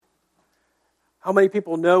How many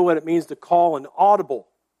people know what it means to call an audible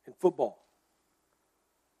in football?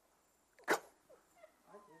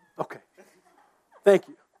 Okay. Thank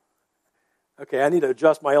you. Okay, I need to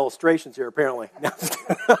adjust my illustrations here, apparently.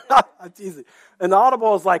 That's easy. An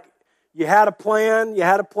audible is like you had a plan, you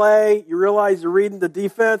had a play, you realize you're reading the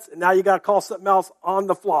defense, and now you got to call something else on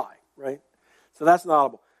the fly, right? So that's an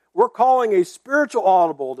audible. We're calling a spiritual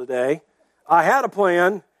audible today. I had a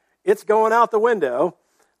plan. It's going out the window.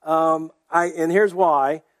 And here's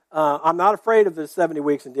why. I'm not afraid of the 70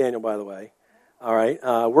 weeks in Daniel, by the way. All right.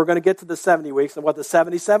 We're going to get to the 70 weeks and what the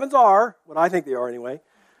 77s are, what I think they are anyway.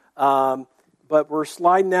 But we're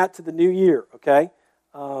sliding that to the new year, okay?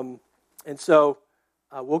 And so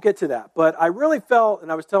we'll get to that. But I really felt,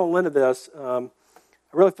 and I was telling Linda this, I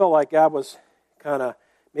really felt like God was kind of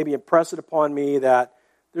maybe impressing upon me that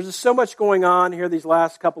there's just so much going on here these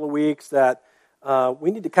last couple of weeks that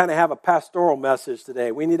we need to kind of have a pastoral message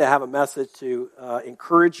today. We need to have a message to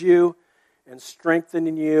encourage you and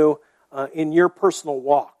strengthen you in your personal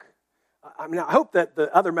walk. I mean, I hope that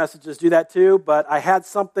the other messages do that too, but I had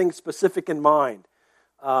something specific in mind.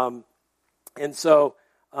 And so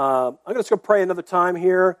I'm just going to pray another time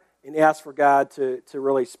here and ask for God to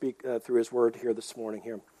really speak through His Word here this morning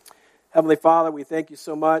here. Heavenly Father, we thank you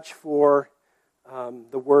so much for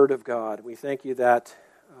the Word of God. We thank you that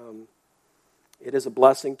it is a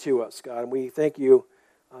blessing to us, God. And we thank you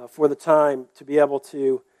for the time to be able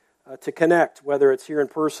to connect, whether it's here in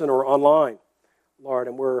person or online, Lord.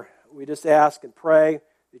 And we just ask and pray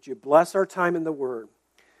that you bless our time in the Word.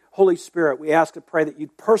 Holy Spirit, we ask and pray that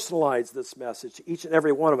you'd personalize this message to each and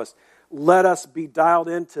every one of us. Let us be dialed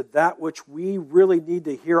into that which we really need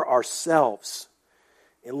to hear ourselves.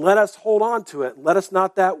 And let us hold on to it. Let us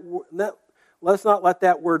not let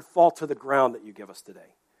that word fall to the ground that you give us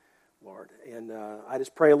today, Lord. And I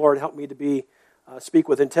just pray, Lord, help me to speak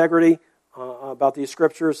with integrity about these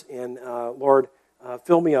scriptures. And Lord,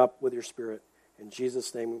 fill me up with your Spirit. In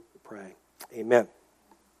Jesus' name we pray. Amen.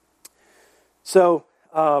 So,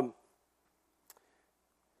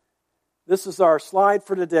 this is our slide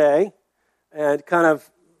for today. And kind of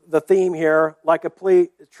the theme here, like a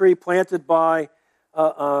tree planted by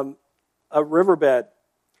a riverbed.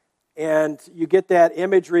 And you get that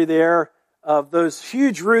imagery there of those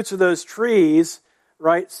huge roots of those trees,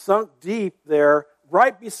 right, sunk deep there,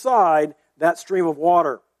 right beside that stream of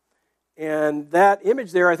water. And that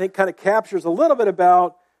image there, I think, kind of captures a little bit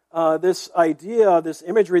about this idea, this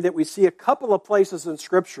imagery that we see a couple of places in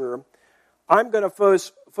Scripture. I'm going to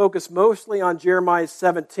focus mostly on Jeremiah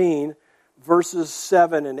 17, verses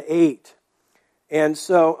 7 and 8. And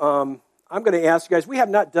so I'm going to ask you guys, we have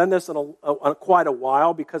not done this in quite a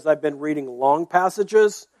while because I've been reading long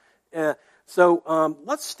passages. So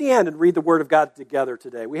let's stand and read the Word of God together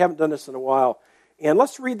today. We haven't done this in a while. And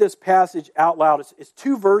let's read this passage out loud. It's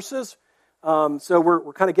 2 verses. So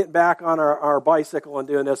we're kind of getting back on our bicycle and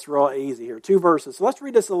doing this real easy here. 2 verses. So let's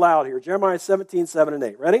read this aloud here. Jeremiah 17, 7 and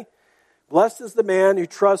 8. Ready? Blessed is the man who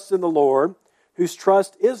trusts in the Lord, whose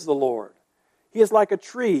trust is the Lord. He is like a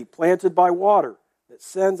tree planted by water that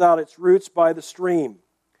sends out its roots by the stream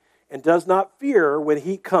and does not fear when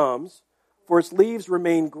heat comes, for its leaves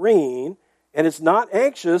remain green, and is not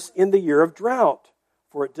anxious in the year of drought,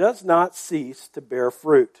 for it does not cease to bear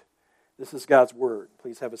fruit. This is God's Word.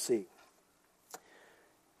 Please have a seat.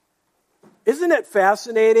 Isn't it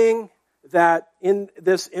fascinating that in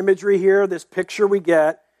this imagery here, this picture we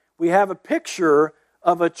get, we have a picture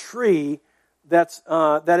of a tree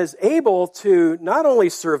that is able to not only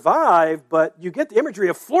survive, but you get the imagery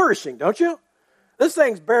of flourishing, don't you? This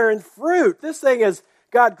thing's bearing fruit. This thing has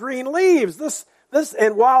got green leaves.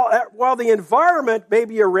 And while the environment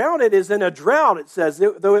maybe around it is in a drought, it says,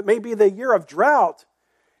 though it may be the year of drought.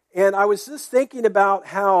 And I was just thinking about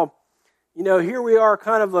how, here we are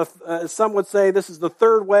kind of, some would say this is the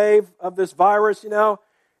third wave of this virus,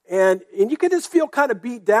 and you can just feel kind of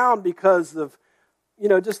beat down because of,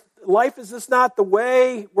 just life is just not the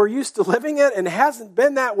way we're used to living it, and hasn't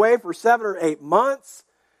been that way for 7 or 8 months.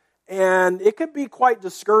 And it could be quite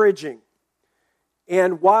discouraging.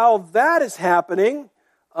 And while that is happening,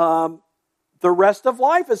 the rest of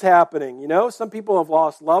life is happening. Some people have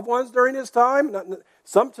lost loved ones during this time,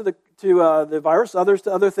 some to the virus, others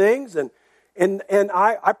to other things. And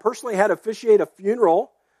I personally had to officiate a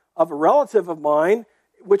funeral of a relative of mine,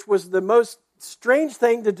 which was the most strange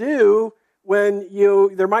thing to do when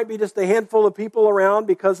there might be just a handful of people around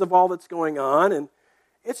because of all that's going on. And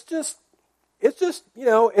it's just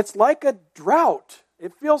it's like a drought.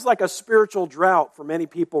 It feels like a spiritual drought for many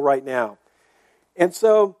people right now. And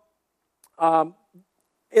so,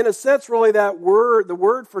 in a sense, really, the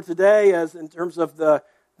word for today, as in terms of the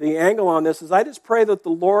the angle on this is I just pray that the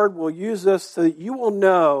Lord will use this so that you will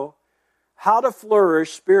know how to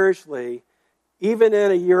flourish spiritually even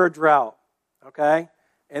in a year of drought, okay?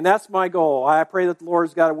 And that's my goal. I pray that the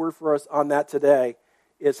Lord's got a word for us on that today,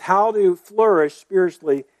 is how to flourish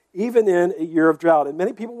spiritually even in a year of drought. And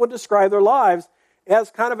many people would describe their lives as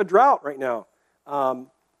kind of a drought right now,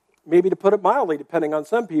 maybe to put it mildly, depending on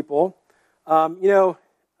some people.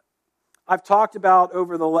 I've talked about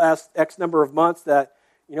over the last X number of months that,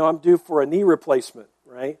 I'm due for a knee replacement,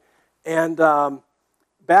 right? And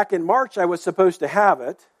back in March, I was supposed to have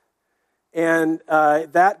it, and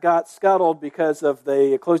that got scuttled because of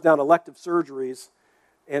they closed down elective surgeries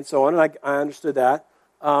and so on, and I understood that.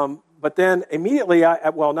 But then immediately,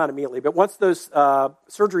 not immediately, but once those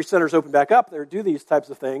surgery centers opened back up, they do these types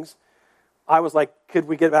of things, I was like, could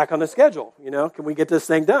we get back on the schedule? Can we get this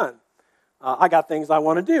thing done? I got things I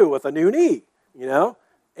want to do with a new knee,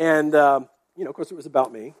 and, of course, it was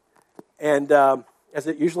about me. And as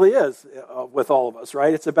it usually is with all of us,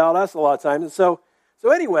 right? It's about us a lot of times. And so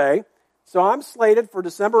anyway, I'm slated for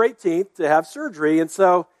December 18th to have surgery. And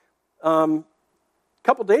so a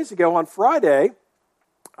couple days ago on Friday,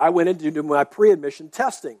 I went in to do my pre-admission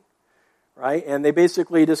testing, right? And they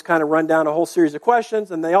basically just kind of run down a whole series of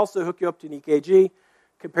questions, and they also hook you up to an EKG,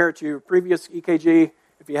 compared to your previous EKG,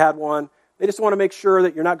 if you had one. They just want to make sure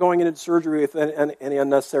that you're not going into surgery with any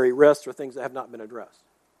unnecessary risks or things that have not been addressed.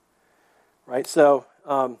 Right? So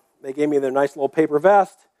they gave me their nice little paper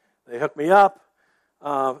vest. They hooked me up.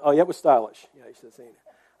 It was stylish. Yeah, you should have seen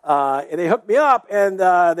it. And they hooked me up, and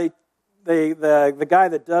the guy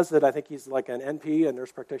that does it, I think he's like an NP, a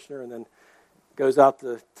nurse practitioner, and then goes out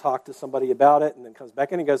to talk to somebody about it, and then comes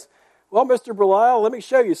back in and goes, well, Mr. Belisle, let me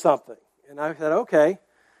show you something. And I said, okay.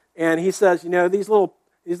 And he says, these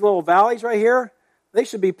little valleys right here, they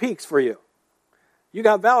should be peaks for you. You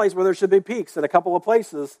got valleys where there should be peaks in a couple of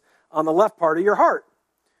places on the left part of your heart.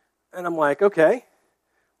 And I'm like, okay,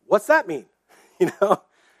 what's that mean? And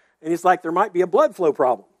he's like, there might be a blood flow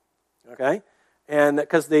problem, okay? And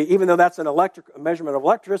because even though that's a measurement of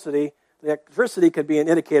electricity, the electricity could be an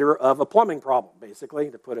indicator of a plumbing problem, basically,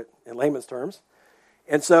 to put it in layman's terms.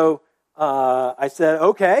 And so I said,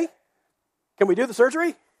 okay, can we do the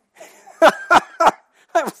surgery?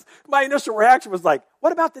 My initial reaction was like,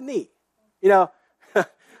 what about the knee?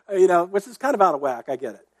 Which is kind of out of whack, I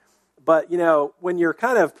get it. But, when you're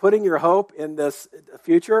kind of putting your hope in this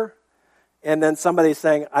future, and then somebody's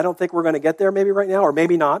saying, I don't think we're going to get there maybe right now, or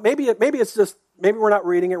maybe not. Maybe it's just, maybe we're not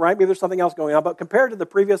reading it right. Maybe there's something else going on. But compared to the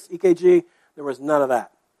previous EKG, there was none of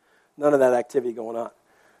that. None of that activity going on.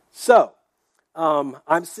 So, and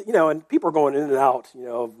people are going in and out,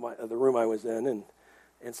 of the room I was in.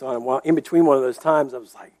 And so I'm in between one of those times, I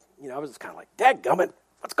was like, I was just kind of like, dadgummit,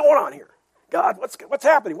 what's going on here? God, what's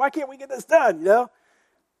happening? Why can't we get this done,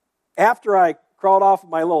 After I crawled off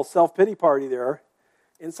my little self-pity party there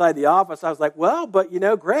inside the office, I was like, well, but,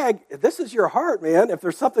 Greg, this is your heart, man. If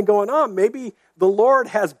there's something going on, maybe the Lord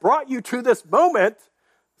has brought you to this moment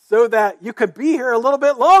so that you could be here a little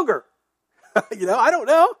bit longer. I don't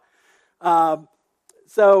know.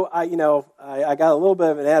 So I got a little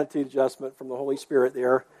bit of an attitude adjustment from the Holy Spirit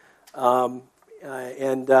there. So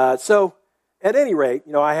at any rate,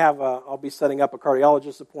 I'll be setting up a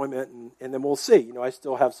cardiologist appointment, and then we'll see. I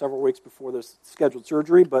still have several weeks before this scheduled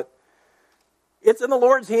surgery, but it's in the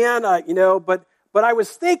Lord's hand, but I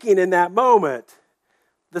was thinking in that moment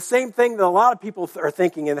the same thing that a lot of people are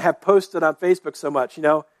thinking and have posted on Facebook so much,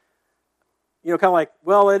 kind of like,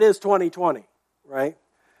 well, it is 2020, right?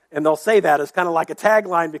 And they'll say that as kind of like a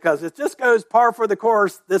tagline because it just goes par for the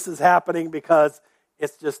course. This is happening because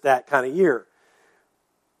it's just that kind of year.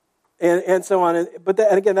 And so on. But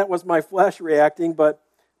again, that was my flesh reacting. But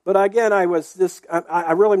again,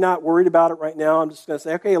 I'm really not worried about it right now. I'm just going to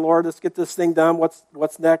say, okay, Lord, let's get this thing done.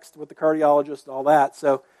 What's next with the cardiologist and all that.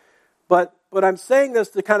 So, but I'm saying this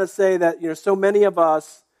to kind of say that, so many of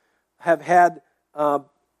us have had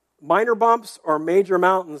minor bumps or major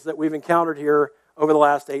mountains that we've encountered here over the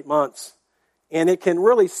last 8 months. And it can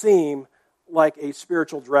really seem like a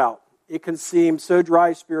spiritual drought. It can seem so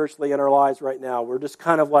dry spiritually in our lives right now. We're just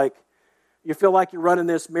kind of like, you feel like you're running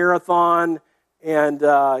this marathon and,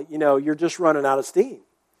 you're just running out of steam.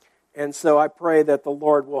 And so I pray that the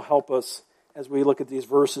Lord will help us as we look at these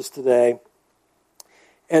verses today.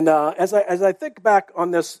 And as I think back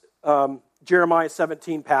on this Jeremiah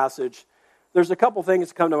 17 passage, there's a couple things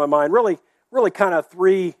that come to my mind. Really kind of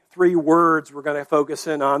three words we're going to focus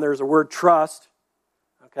in on. There's a word trust,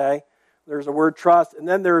 okay? There's a word trust, and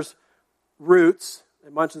then there's roots.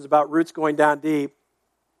 It mentions about roots going down deep,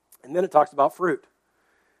 and then it talks about fruit,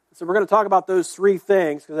 So we're going to talk about those three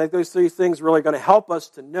things, because I think those three things are really going to help us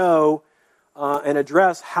to know and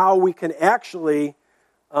address how we can actually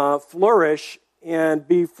flourish and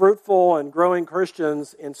be fruitful and growing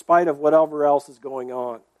Christians in spite of whatever else is going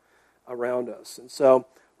on around us. And so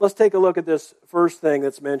let's take a look at this first thing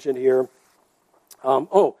that's mentioned here.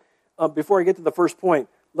 Before I get to the first point,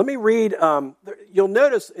 let me read. You'll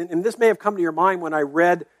notice, and this may have come to your mind when I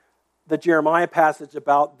read the Jeremiah passage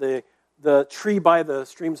about the tree by the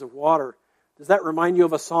streams of water. Does that remind you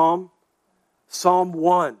of a psalm? Psalm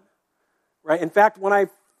 1. Right? In fact, when I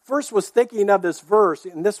first was thinking of this verse,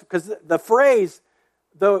 because the phrase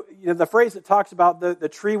that talks about the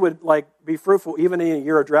tree would be fruitful even in a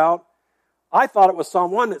year of drought, I thought it was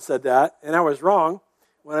Psalm 1 that said that, and I was wrong.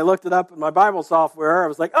 When I looked it up in my Bible software, I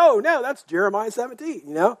was like, oh, no, that's Jeremiah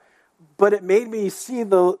 17, But it made me see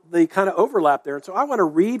the kind of overlap there. And so I want to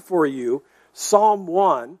read for you Psalm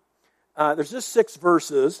 1. There's just 6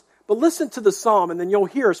 verses, but listen to the psalm, and then you'll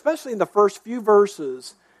hear, especially in the first few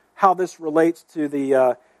verses, how this relates to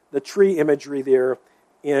the tree imagery there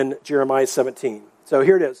in Jeremiah 17. So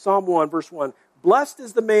here it is, Psalm 1, verse 1. Blessed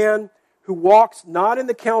is the man who walks not in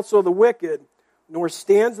the counsel of the wicked, nor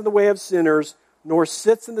stands in the way of sinners, nor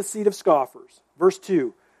sits in the seat of scoffers. Verse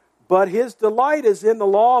 2. But his delight is in the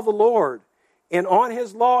law of the Lord, and on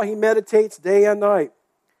his law he meditates day and night.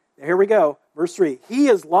 Now here we go. Verse 3. He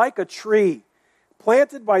is like a tree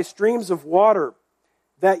planted by streams of water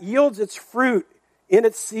that yields its fruit in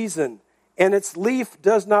its season, and its leaf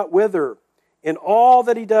does not wither. In all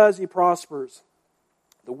that he does, he prospers.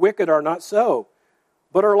 The wicked are not so,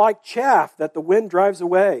 but are like chaff that the wind drives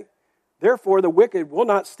away. Therefore, the wicked will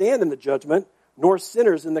not stand in the judgment, nor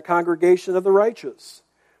sinners in the congregation of the righteous.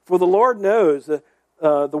 For the Lord knows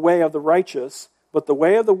the way of the righteous, but the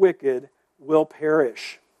way of the wicked will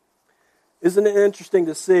perish. Isn't it interesting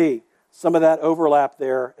to see some of that overlap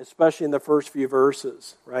there, especially in the first few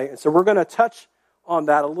verses, right? And so we're going to touch on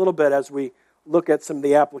that a little bit as we look at some of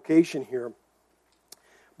the application here.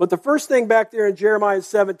 But the first thing back there in Jeremiah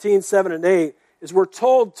 17, 7 and 8, is we're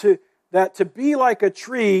told that to be like a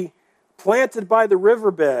tree planted by the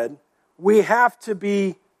riverbed, we have to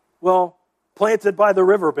be, planted by the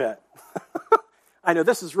riverbed. I know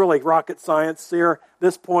this is really rocket science here,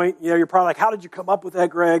 this point. You're probably like, how did you come up with that,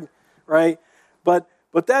 Greg? Right? But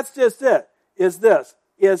that's just it,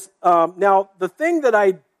 now the thing that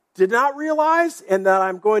I did not realize, and that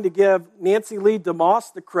I'm going to give Nancy Lee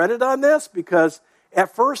DeMoss the credit on this, because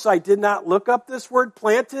at first I did not look up this word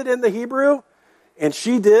planted in the Hebrew, and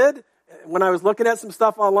she did. When I was looking at some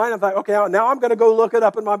stuff online, I thought, okay, now I'm going to go look it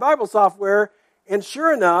up in my Bible software, and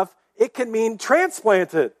sure enough, it can mean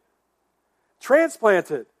transplanted.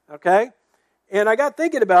 Transplanted, okay? And I got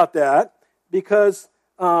thinking about that, because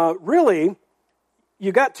really,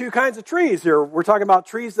 you got two kinds of trees here. We're talking about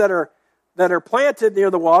trees that are planted near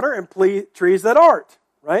the water and trees that aren't,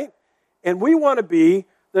 right? And we want to be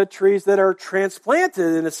the trees that are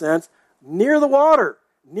transplanted, in a sense, near the water,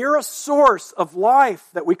 near a source of life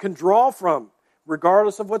that we can draw from,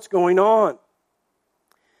 regardless of what's going on.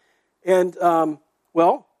 And,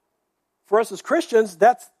 for us as Christians,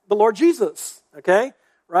 that's the Lord Jesus, okay?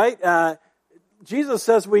 Right? Jesus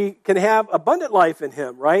says we can have abundant life in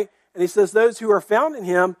him, right? And he says those who are found in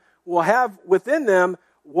him will have within them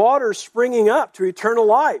water springing up to eternal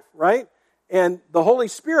life, right? And the Holy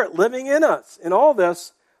Spirit living in us, and all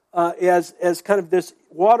this as kind of this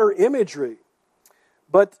water imagery.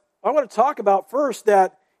 But I want to talk about first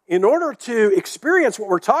that in order to experience what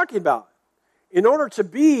we're talking about, in order to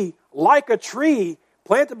be like a tree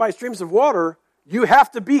planted by streams of water, you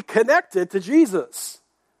have to be connected to Jesus,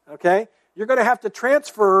 okay? You're going to have to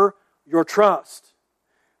transfer your trust.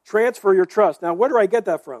 Transfer your trust. Now, where do I get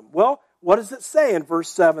that from? Well, what does it say in verse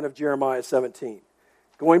 7 of Jeremiah 17?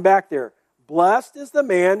 Going back there, blessed is the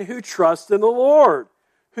man who trusts in the Lord,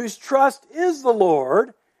 whose trust is the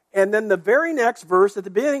Lord. And then the very next verse at the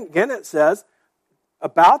beginning, again, it says,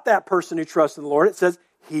 about that person who trusts in the Lord, it says,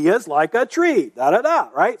 he is like a tree,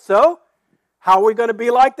 right? So, how are we going to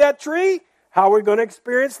be like that tree? How are we going to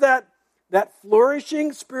experience that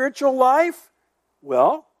flourishing spiritual life?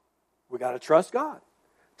 Well, we got to trust God.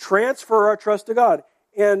 Transfer our trust to God.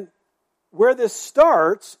 And where this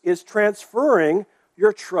starts is transferring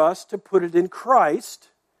your trust to put it in Christ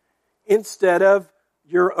instead of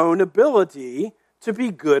your own ability to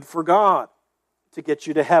be good for God, to get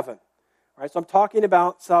you to heaven. All right, so I'm talking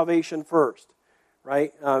about salvation first,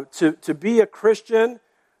 right? To be a Christian,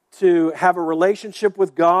 to have a relationship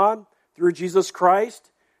with God through Jesus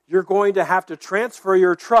Christ, you're going to have to transfer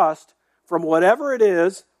your trust from whatever it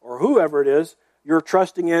is or whoever it is you're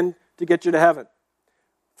trusting in to get you to heaven.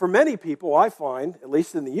 for many people, I find, at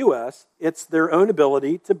least in the U.S., it's their own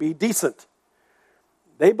ability to be decent.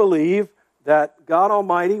 They believe that God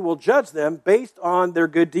Almighty will judge them based on their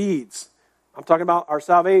good deeds. I'm talking about our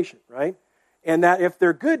salvation, right? And that if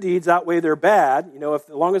their good deeds outweigh their bad, as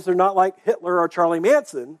long as they're not like Hitler or Charlie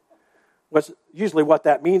Manson, which is usually what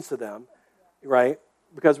that means to them, right?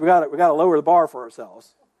 Because we got to lower the bar for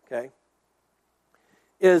ourselves, okay?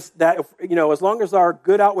 Is that as long as our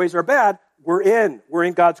good outweighs our bad, we're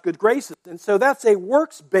in God's good graces, and so that's a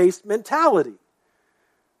works-based mentality.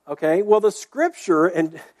 Okay, well, the Scripture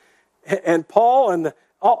and Paul and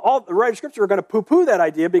all the writers of Scripture are going to poo-poo that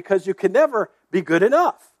idea because you can never be good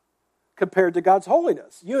enough compared to God's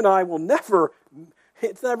holiness. You and I will never,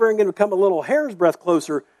 it's never going to come a little hair's breadth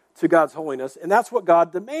closer to God's holiness, and that's what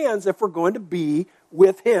God demands if we're going to be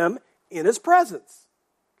with Him in His presence.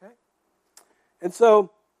 Okay? And so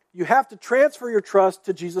you have to transfer your trust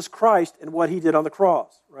to Jesus Christ and what He did on the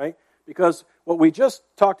cross, right? Because what we just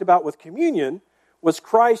talked about with communion was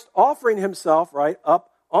Christ offering Himself, right,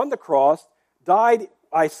 up on the cross, died,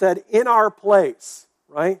 I said, in our place,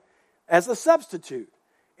 right, as a substitute.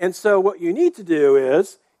 And so what you need to do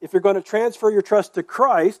is, if you're going to transfer your trust to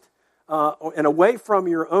Christ and away from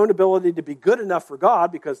your own ability to be good enough for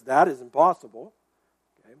God, because that is impossible,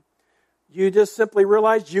 okay, you just simply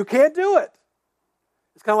realize you can't do it.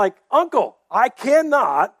 It's kind of like, Uncle, I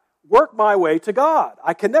cannot work my way to God.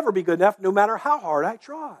 I can never be good enough no matter how hard I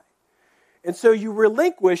try. And so you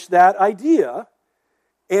relinquish that idea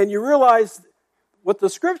and you realize what the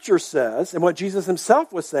Scripture says and what Jesus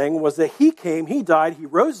Himself was saying was that He came, He died, He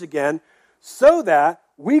rose again so that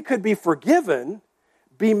we could be forgiven,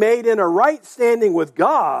 be made in a right standing with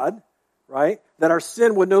God, right? That our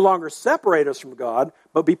sin would no longer separate us from God,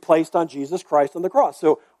 but be placed on Jesus Christ on the cross.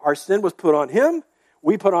 So our sin was put on Him.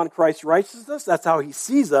 We put on Christ's righteousness. That's how He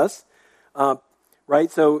sees us, right?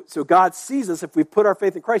 So God sees us. If we put our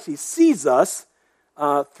faith in Christ, He sees us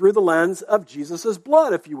through the lens of Jesus'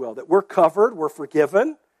 blood, if you will, that we're covered, we're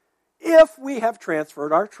forgiven, if we have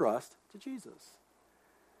transferred our trust to Jesus.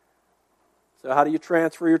 So how do you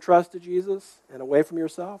transfer your trust to Jesus and away from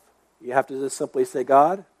yourself? You have to just simply say,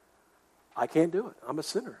 God, I can't do it. I'm a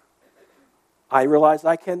sinner. I realize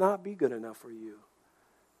I cannot be good enough for you.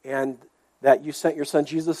 And that you sent your Son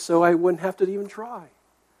Jesus so I wouldn't have to even try.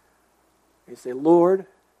 You say, Lord,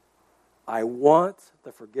 I want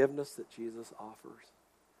the forgiveness that Jesus offers.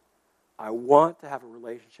 I want to have a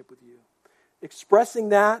relationship with you. Expressing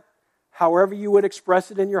that, however you would express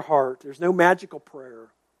it in your heart, there's no magical prayer,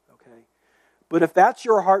 okay? But if that's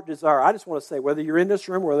your heart desire, I just want to say, whether you're in this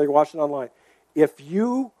room or whether you're watching online, if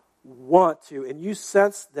you want to and you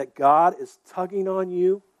sense that God is tugging on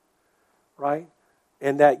you, right?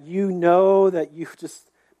 And that you know that you just,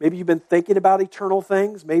 maybe you've been thinking about eternal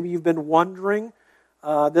things. Maybe you've been wondering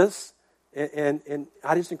this. And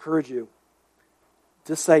I just encourage you,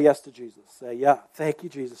 just say yes to Jesus. Say, yeah, thank you,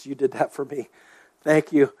 Jesus. You did that for me.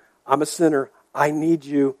 Thank you. I'm a sinner. I need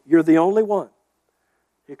you. You're the only one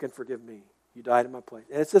who can forgive me. You died in my place.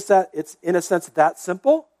 And it's just that, it's in a sense that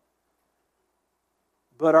simple,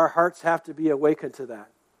 but our hearts have to be awakened to that.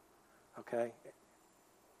 Okay?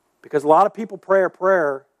 Because a lot of people pray a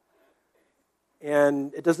prayer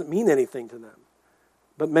and it doesn't mean anything to them.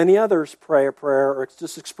 But many others pray a prayer or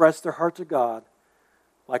just express their heart to God,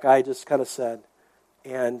 like I just kind of said,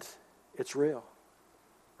 and it's real,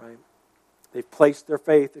 right? They've placed their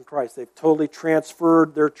faith in Christ. They've totally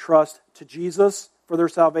transferred their trust to Jesus for their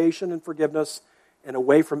salvation and forgiveness and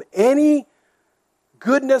away from any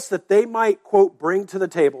goodness that they might, quote, bring to the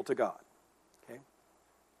table to God.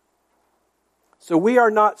 So we are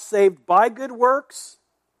not saved by good works.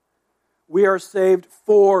 We are saved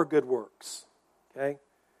for good works. Okay?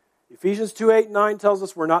 Ephesians 2:8-9 tells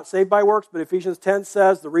us we're not saved by works, but Ephesians 10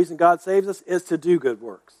 says the reason God saves us is to do good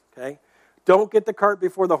works. Okay? Don't get the cart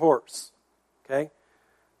before the horse. Okay?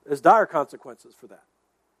 There's dire consequences for that.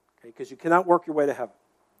 Okay? Because you cannot work your way to heaven.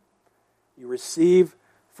 You receive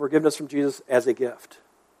forgiveness from Jesus as a gift.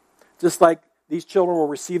 Just like these children will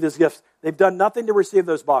receive these gifts. They've done nothing to receive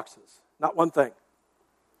those boxes. Not one thing.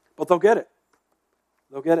 But they'll get it.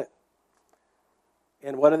 They'll get it.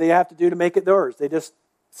 And what do they have to do to make it theirs? They just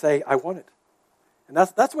say, I want it. And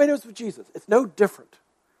that's the way it is with Jesus. It's no different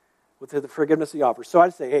with the forgiveness He offers. So I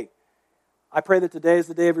say, hey, I pray that today is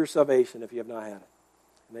the day of your salvation if you have not had it.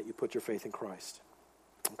 And that you put your faith in Christ.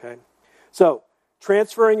 Okay? So,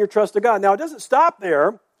 transferring your trust to God. Now, it doesn't stop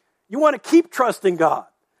there. You want to keep trusting God.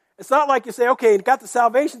 It's not like you say, okay, got the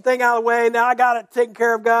salvation thing out of the way, now I got it taken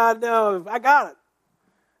care of, God. No, I got it.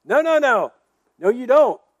 No. No, you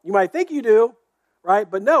don't. You might think you do, right?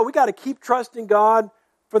 But no, we got to keep trusting God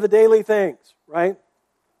for the daily things, right?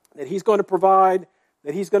 that He's going to provide,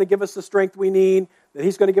 that He's going to give us the strength we need, that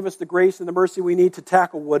He's going to give us the grace and the mercy we need to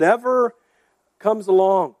tackle whatever comes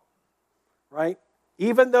along, right?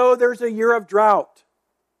 Even though there's a year of drought,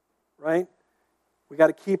 right? We got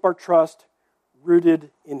to keep our trust rooted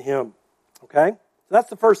in Him, okay? So that's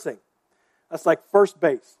the first thing. That's like first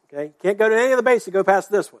base, okay? Can't go to any of the base to go past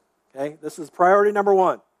this one, okay? This is priority number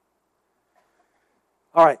one.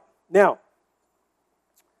 All right, now,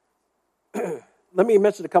 let me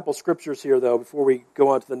mention a couple scriptures here, though, before we go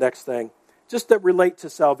on to the next thing, just that relate to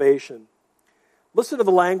salvation. Listen to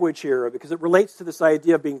the language here, because it relates to this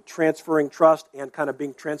idea of being transferring trust and kind of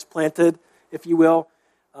being transplanted, if you will,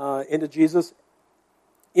 into Jesus.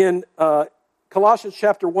 In Colossians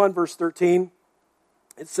chapter 1, verse 13,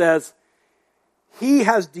 it says, He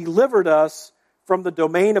has delivered us from the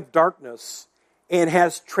domain of darkness and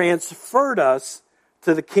has transferred us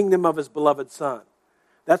to the kingdom of His beloved Son.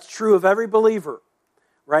 That's true of every believer,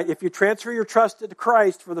 right? If you transfer your trust to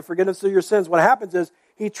Christ for the forgiveness of your sins, what happens is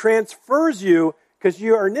He transfers you, because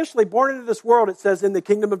you are initially born into this world, it says, in the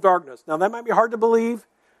kingdom of darkness. Now, that might be hard to believe,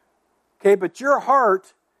 okay? But your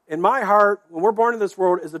heart and my heart, when we're born in this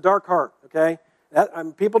world, is a dark heart, okay?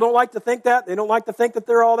 People don't like to think that. They don't like to think that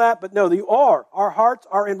they're all that. But no, you are. Our hearts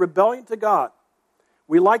are in rebellion to God.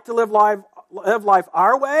 We like to live life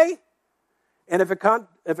our way. And if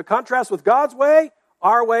it contrasts with God's way,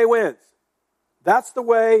 our way wins. That's the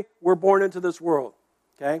way we're born into this world,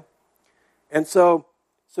 okay? And so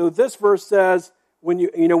this verse says, when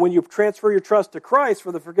you transfer your trust to Christ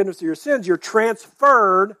for the forgiveness of your sins, you're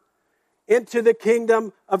transferred into the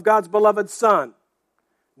kingdom of God's beloved Son.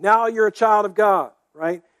 Now you're a child of God,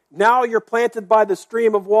 right? Now you're planted by the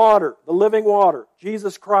stream of water, the living water,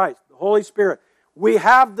 Jesus Christ, the Holy Spirit. We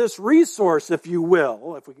have this resource, if you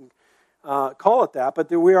will, if we can call it that, but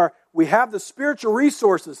we have the spiritual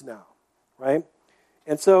resources now, right?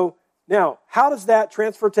 And so now, how does that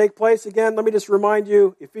transfer take place? Again, let me just remind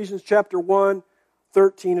you, Ephesians chapter 1,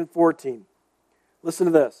 13 and 14. Listen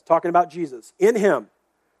to this, talking about Jesus. In Him,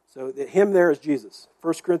 so the Him there is Jesus.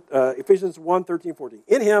 Ephesians 1, 13, 14.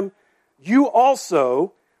 In Him, you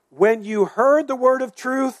also, when you heard the word of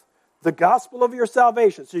truth, the gospel of your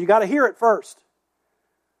salvation. So you got to hear it first.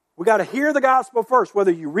 We got to hear the gospel first,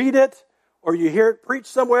 whether you read it or you hear it preached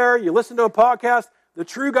somewhere, you listen to a podcast, the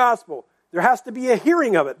true gospel. There has to be a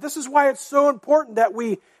hearing of it. This is why it's so important that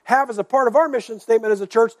we have, as a part of our mission statement as a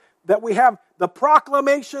church, that we have the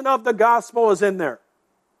proclamation of the gospel is in there.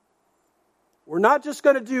 We're not just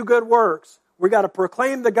going to do good works. We got to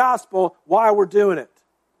proclaim the gospel while we're doing it.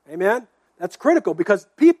 Amen? That's critical because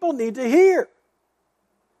people need to hear.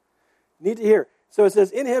 Need to hear. So it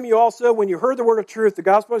says, in Him you also, when you heard the word of truth, the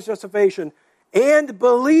gospel of justification, and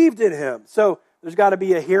believed in Him. So there's got to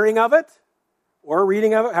be a hearing of it, or a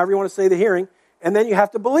reading of it, however you want to say the hearing, and then you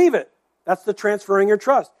have to believe it. That's the transferring your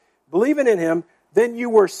trust. Believing in Him, then you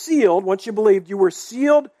were sealed, once you believed, you were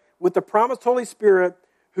sealed with the promised Holy Spirit,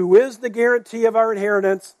 who is the guarantee of our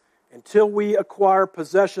inheritance until we acquire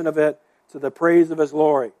possession of it to the praise of His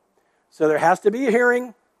glory. So there has to be a hearing,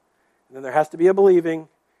 and then there has to be a believing,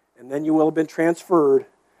 and then you will have been transferred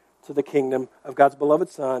to the kingdom of God's beloved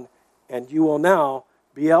Son, and you will now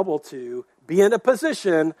be able to be in a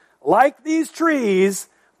position like these trees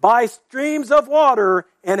by streams of water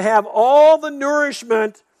and have all the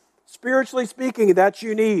nourishment, spiritually speaking, that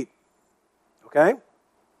you need. Okay?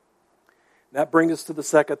 That brings us to the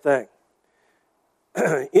second thing.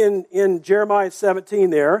 In Jeremiah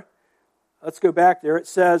 17 there, let's go back there. It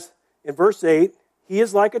says in verse 8, He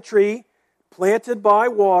is like a tree planted by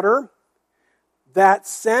water that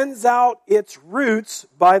sends out its roots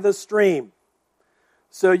by the stream.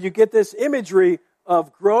 So you get this imagery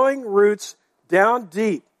of growing roots down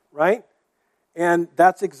deep, right? And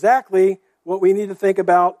that's exactly what we need to think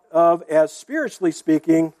about as spiritually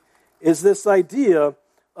speaking, is this idea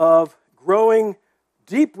of growing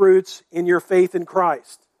deep roots in your faith in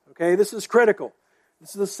Christ. Okay, this is critical. This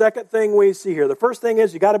is the second thing we see here. The first thing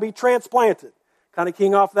is you got to be transplanted. Kind of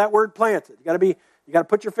keying off that word planted. You got to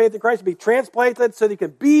put your faith in Christ, be transplanted so that you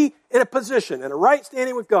can be in a position, in a right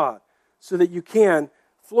standing with God, so that you can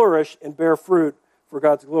flourish and bear fruit for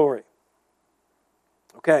God's glory.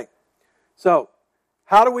 Okay, so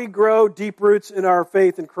how do we grow deep roots in our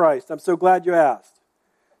faith in Christ? I'm so glad you asked.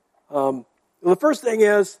 The first thing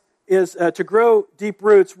is to grow deep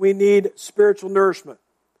roots, we need spiritual nourishment.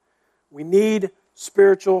 We need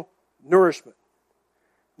spiritual nourishment.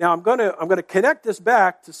 Now, I'm going to connect this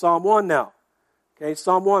back to Psalm 1 now. Okay,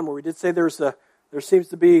 Psalm 1, where we did say there seems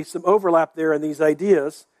to be some overlap there in these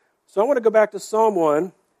ideas. So I want to go back to Psalm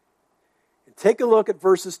 1 Take a look at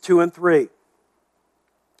verses 2 and 3.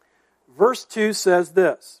 Verse 2 says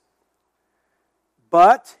this,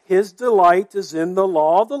 But his delight is in the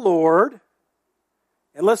law of the Lord.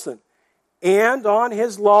 And listen, and on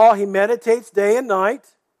his law he meditates day and night.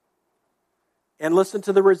 And listen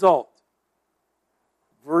to the result.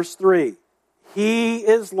 Verse 3. He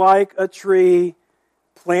is like a tree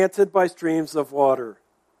planted by streams of water.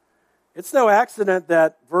 It's no accident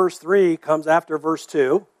that verse 3 comes after verse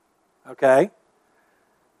 2. Okay?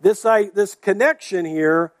 This connection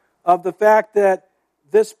here of the fact that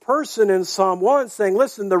this person in Psalm 1 saying,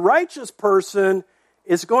 listen, the righteous person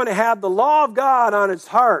is going to have the law of God on his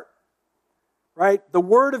heart. Right? The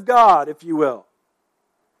Word of God, if you will.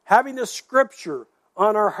 Having the Scripture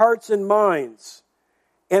on our hearts and minds.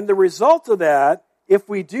 And the result of that, if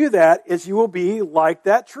we do that, is you will be like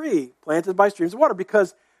that tree planted by streams of water,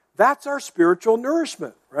 because that's our spiritual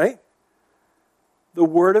nourishment, right? The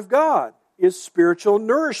Word of God is spiritual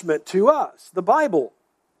nourishment to us, the Bible.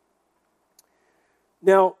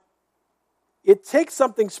 Now, it takes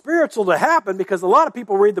something spiritual to happen, because a lot of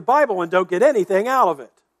people read the Bible and don't get anything out of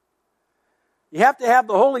it. You have to have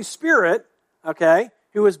the Holy Spirit, okay,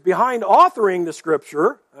 who is behind authoring the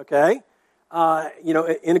Scripture, okay,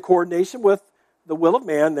 in coordination with the will of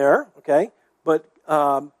man there, okay? But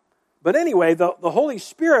anyway, the Holy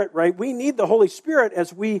Spirit, right? We need the Holy Spirit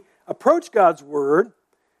as we approach God's Word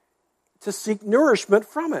to seek nourishment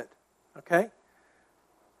from it, okay?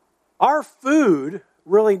 Our food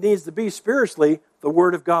really needs to be spiritually the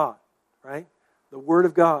Word of God, right? The Word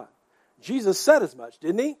of God. Jesus said as much,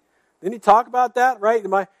 didn't he? Didn't he talk about that, right?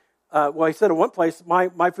 He said in one place,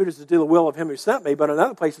 my food is to do the will of him who sent me. But in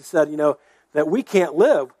another place he said, that we can't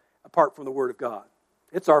live apart from the Word of God.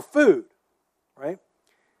 It's our food, right?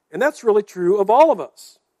 And that's really true of all of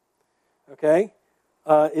us, okay?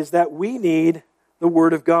 Is that we need the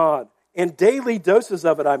Word of God. And daily doses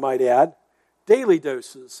of it, I might add. Daily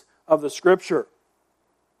doses of the Scripture.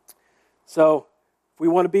 So, if we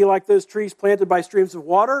want to be like those trees planted by streams of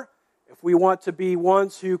water, if we want to be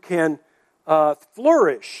ones who can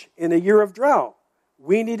flourish in a year of drought,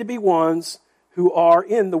 we need to be ones who are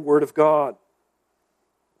in the Word of God.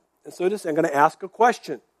 And so I'm going to ask a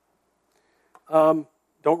question. Don't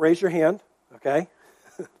raise your hand, okay?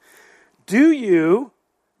 Do you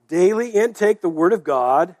daily intake the Word of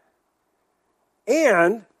God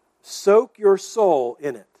and soak your soul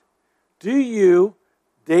in it? Do you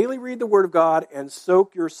daily read the Word of God and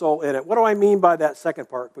soak your soul in it? What do I mean by that second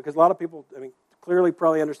part? Because a lot of people, clearly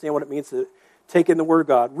probably understand what it means to take in the Word of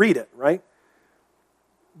God. Read it, right?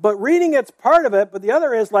 But reading it's part of it, but the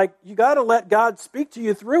other is you got to let God speak to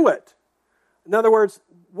you through it. In other words,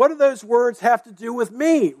 what do those words have to do with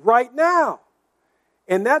me right now?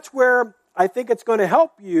 And that's where I think it's going to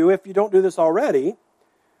help you, if you don't do this already,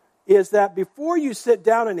 is that before you sit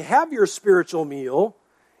down and have your spiritual meal,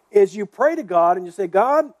 is you pray to God and you say,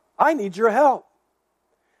 God, I need your help.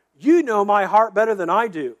 You know my heart better than I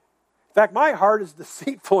do. In fact, my heart is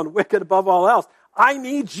deceitful and wicked above all else. I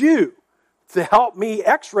need you to help me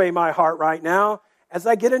x-ray my heart right now as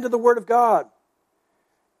I get into the Word of God.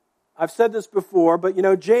 I've said this before, but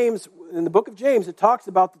James, in the book of James, it talks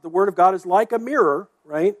about that the Word of God is like a mirror,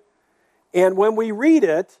 right? And when we read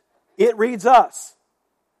it, it reads us.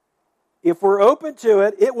 If we're open to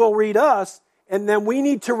it, it will read us, and then we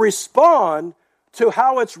need to respond to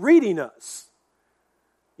how it's reading us.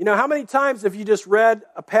 How many times have you just read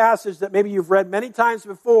a passage that maybe you've read many times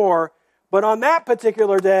before, but on that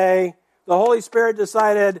particular day, the Holy Spirit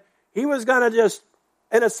decided he was going to just,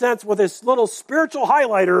 in a sense, with his little spiritual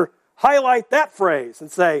highlighter, highlight that phrase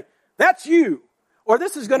and say, that's you, or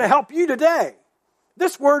this is going to help you today.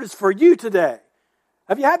 This word is for you today.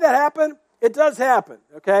 Have you had that happen? It does happen,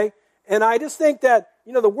 okay? And I just think that,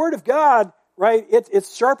 the Word of God, right,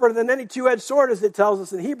 it's sharper than any two-edged sword, as it tells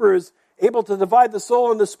us in Hebrews, able to divide the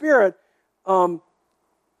soul and the spirit. The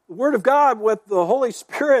Word of God with the Holy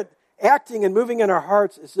Spirit acting and moving in our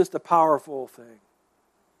hearts is just a powerful thing.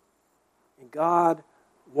 And God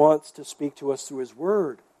wants to speak to us through His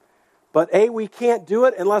Word. But A, we can't do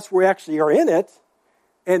it unless we actually are in it.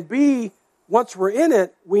 And B, once we're in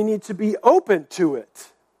it, we need to be open to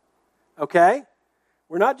it. Okay?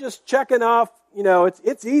 We're not just checking off,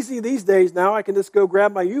 it's easy these days now. I can just go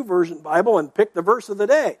grab my YouVersion Bible and pick the verse of the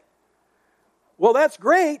day. Well, that's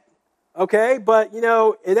great, okay? But,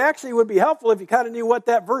 it actually would be helpful if you kind of knew what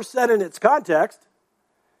that verse said in its context.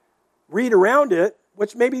 Read around it,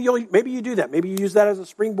 which maybe you do that. Maybe you use that as a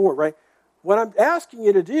springboard, right? What I'm asking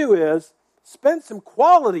you to do is spend some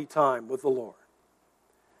quality time with the Lord.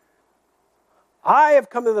 I have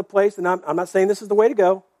come to the place, and I'm not saying this is the way to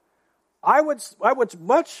go. I would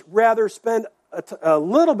much rather spend a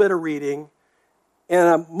little bit of reading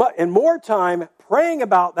and more time praying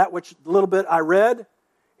about that which little bit I read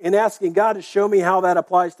and asking God to show me how that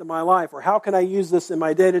applies to my life, or how can I use this in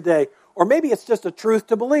my day-to-day. Or maybe it's just a truth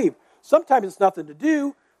to believe. Sometimes it's nothing to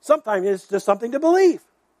do. Sometimes it's just something to believe.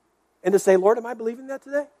 And to say, Lord, am I believing that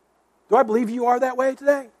today? Do I believe you are that way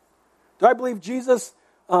today? Do I believe Jesus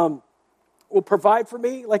will provide for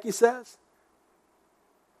me like he says?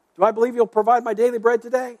 Do I believe you'll provide my daily bread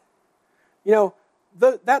today?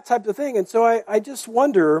 That type of thing. And so I just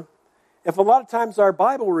wonder if a lot of times our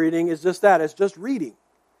Bible reading is just that. It's just reading.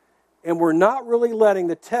 And we're not really letting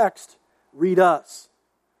the text read us.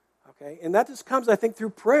 Okay? And that just comes, I think, through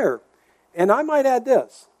prayer. And I might add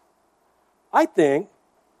this. I think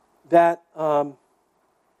that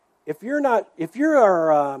if you're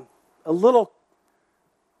a little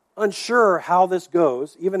unsure how this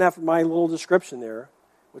goes, even after my little description there,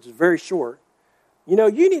 which is very short, you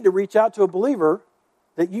need to reach out to a believer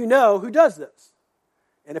that you know who does this.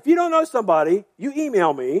 And if you don't know somebody, you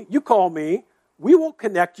email me, you call me, we will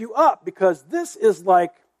connect you up, because this is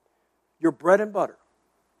like your bread and butter.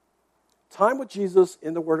 Time with Jesus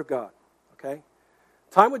in the Word of God, okay?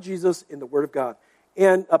 Time with Jesus in the Word of God.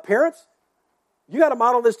 And parents, you got to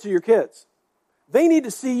model this to your kids. They need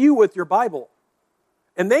to see you with your Bible.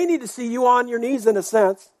 And they need to see you on your knees, in a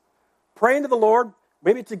sense, praying to the Lord,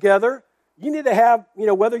 maybe together. You need to have,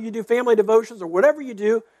 whether you do family devotions or whatever you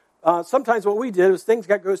do, sometimes what we did was things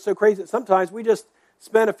got so crazy that sometimes we just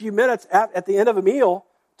spent a few minutes at the end of a meal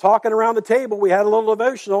talking around the table. We had a little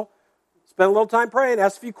devotional, spent a little time praying,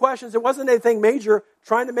 asked a few questions. It wasn't anything major,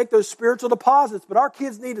 trying to make those spiritual deposits. But our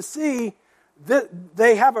kids need to see that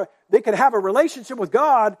they can have a relationship with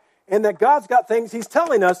God, and that God's got things he's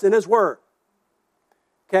telling us in his Word.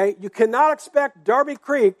 Okay? You cannot expect Darby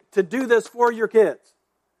Creek to do this for your kids.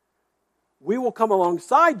 We will come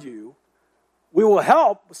alongside you. We will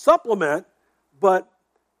help, supplement, but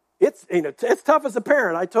it's tough as a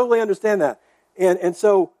parent. I totally understand that. And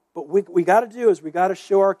so, but we got to do is we got to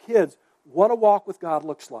show our kids what a walk with God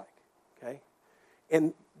looks like. Okay?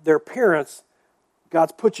 And their parents,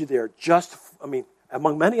 God's put you there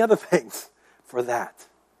among many other things, for that.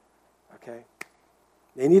 Okay?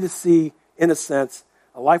 They need to see, in a sense,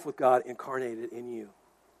 a life with God incarnated in you.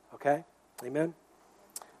 Okay? Amen?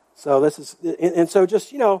 So this is, and so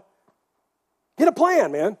just, get a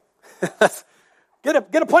plan, man. Get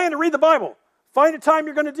a plan to read the Bible. Find a time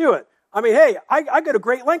you're going to do it. Hey, I go to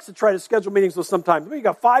great lengths to try to schedule meetings with sometimes. We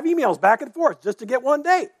got 5 emails back and forth just to get one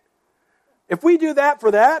date. If we do that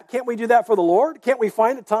for that, can't we do that for the Lord? Can't we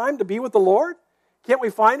find a time to be with the Lord? Can't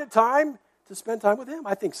we find a time to spend time with him?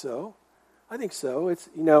 I think so. It's,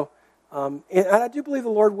 and I do believe the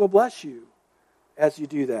Lord will bless you as you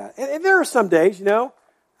do that. And there are some days,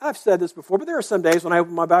 I've said this before, but there are some days when I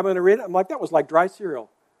open my Bible and I read it, I'm like, that was like dry cereal.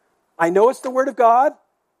 I know it's the Word of God,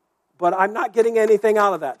 but I'm not getting anything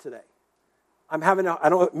out of that today.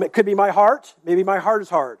 It could be my heart. Maybe my heart is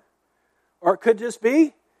hard. Or it could just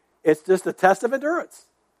be, it's just a test of endurance.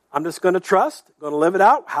 I'm just going to trust, going to live it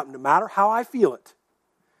out, no matter how I feel it.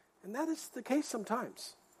 And that is the case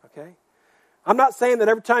sometimes, okay? I'm not saying that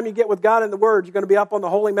every time you get with God in the Word, you're going to be up on the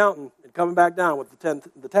holy mountain and coming back down with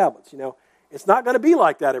the tablets, It's not going to be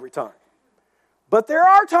like that every time. But there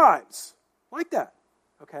are times like that,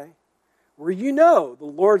 okay, where the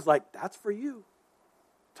Lord's like, that's for you.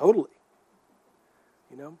 Totally.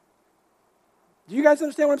 Do you guys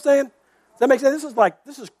understand what I'm saying? Does that make sense?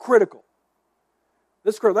 This is critical.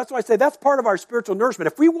 This is critical. That's why I say that's part of our spiritual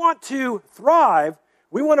nourishment. If we want to thrive,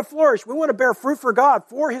 we want to flourish, we want to bear fruit for God,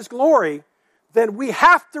 for his glory, then we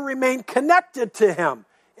have to remain connected to him.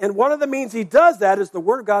 And one of the means he does that is the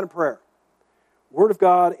Word of God and prayer. Word of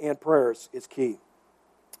God and prayers is key.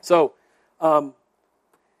 So, and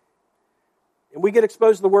we get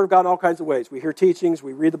exposed to the Word of God in all kinds of ways. We hear teachings,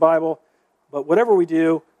 we read the Bible, but whatever we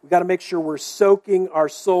do, we've got to make sure we're soaking our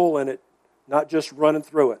soul in it, not just running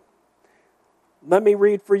through it. Let me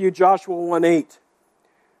read for you Joshua 1:8.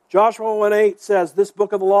 Joshua 1:8 says, "This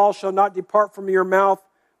book of the law shall not depart from your mouth,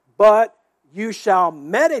 but you shall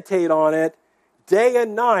meditate on it day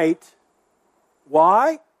and night."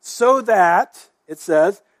 Why? So that, it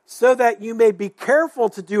says, so that you may be careful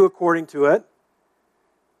to do according to it.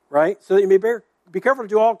 Right? So that you may be careful to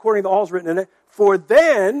do all according to all that's written in it. For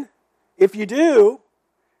then, if you do,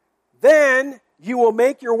 then you will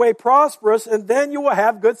make your way prosperous, and then you will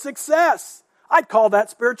have good success. I'd call that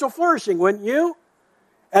spiritual flourishing, wouldn't you?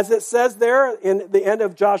 As it says there in the end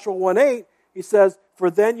of Joshua 1:8, he says, for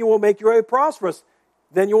then you will make your way prosperous.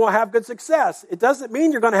 Then you will have good success. It doesn't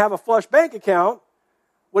mean you're going to have a flush bank account.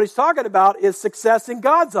 What he's talking about is success in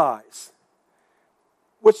God's eyes.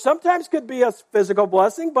 which sometimes could be a physical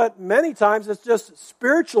blessing, but many times it's just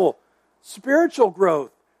spiritual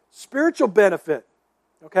growth, spiritual benefit.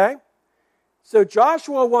 Okay? So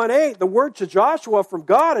Joshua 1:8, the word to Joshua from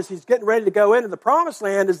God as he's getting ready to go into the promised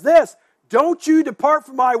land is this: don't you depart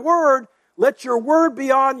from my word, let my word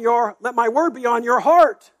be on your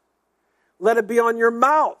heart. Let it be on your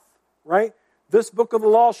mouth, right? This book of the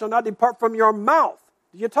law shall not depart from your mouth.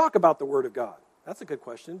 Do you talk about the word of God? That's a good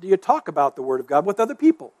question. Do you talk about the word of God with other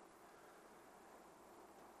people?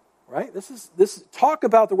 Right? This talk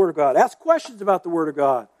about the word of God. Ask questions about the word of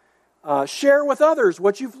God. Share with others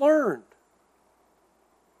what you've learned.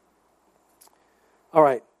 All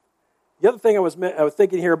right. The other thing I was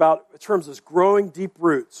thinking here about in terms is growing deep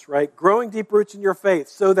roots, right? Growing deep roots in your faith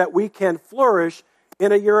so that we can flourish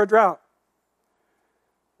in a year of drought.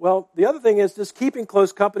 Well, the other thing is just keeping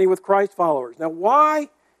close company with Christ followers. Now, why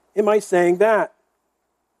am I saying that?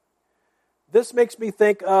 This makes me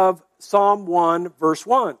think of Psalm 1, verse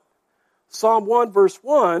 1. Psalm 1, verse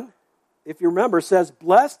 1, if you remember, says,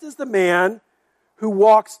 blessed is the man who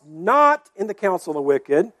walks not in the counsel of the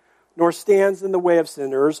wicked, nor stands in the way of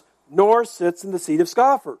sinners, nor sits in the seat of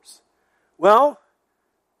scoffers. Well,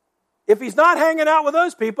 if he's not hanging out with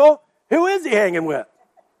those people, who is he hanging with?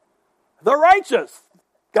 The righteous,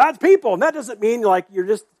 God's people. And that doesn't mean like you're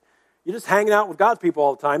just hanging out with God's people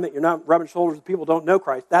all the time, that you're not rubbing shoulders with people who don't know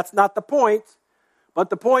Christ. That's not the point. But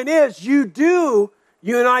the point is, you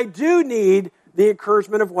and I do need the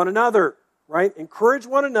encouragement of one another, right? Encourage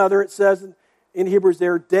one another, it says in Hebrews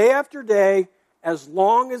there, day after day, as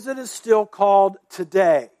long as it is still called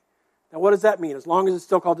today. Now, what does that mean? As long as it's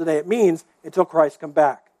still called today, it means until Christ come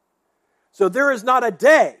back. So there is not a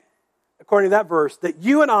day, according to that verse, that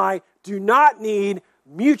you and I do not need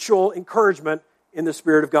mutual encouragement in the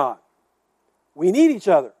Spirit of God. We need each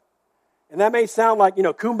other. And that may sound like,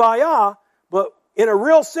 kumbaya, but in a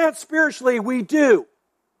real sense, spiritually, we do.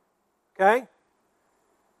 Okay?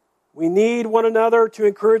 We need one another to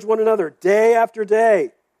encourage one another day after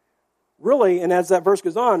day. Really, and as that verse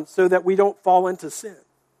goes on, so that we don't fall into sin.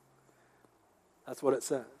 That's what it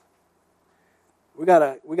says. We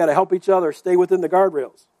gotta help each other stay within the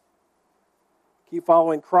guardrails. Keep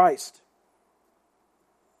following Christ.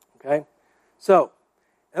 Okay? So,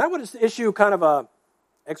 and I want to issue kind of a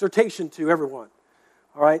exhortation to everyone.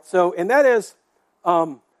 All right? So, and that is,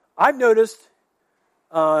 I've noticed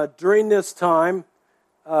during this time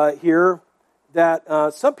here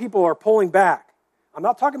that some people are pulling back. I'm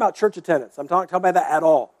not talking about church attendance. I'm talking about that at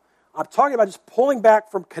all. I'm talking about just pulling back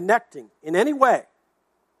from connecting in any way.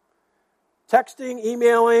 Texting,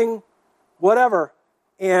 emailing, whatever.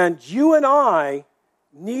 And you and I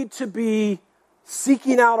need to be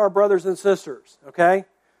seeking out our brothers and sisters, okay?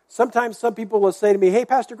 Sometimes some people will say to me, hey,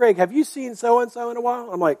 Pastor Greg, have you seen so-and-so in a while?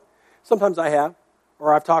 I'm like, sometimes I have,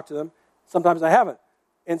 or I've talked to them. Sometimes I haven't.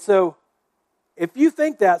 And so if you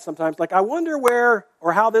think that sometimes, like, I wonder where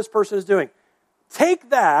or how this person is doing, take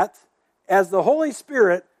that as the Holy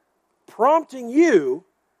Spirit prompting you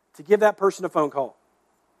to give that person a phone call.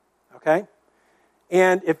 Okay?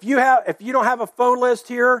 And if you don't have a phone list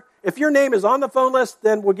here, if your name is on the phone list,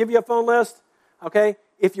 then we'll give you a phone list. Okay?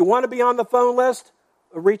 If you want to be on the phone list,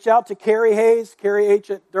 reach out to Carrie Hayes,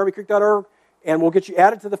 carrieh@derbycreek.org, and we'll get you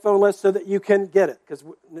added to the phone list so that you can get it. Because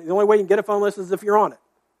the only way you can get a phone list is if you're on it.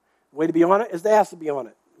 The way to be on it is to ask to be on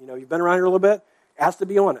it. You've been around here a little bit, ask to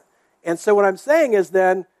be on it. And so what I'm saying is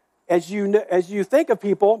then, as you think of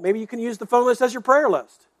people, maybe you can use the phone list as your prayer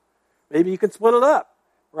list. Maybe you can split it up,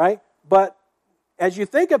 right? But as you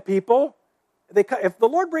think of people, if the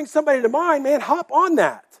Lord brings somebody to mind, man, hop on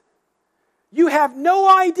that. You have no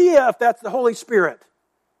idea if that's the Holy Spirit.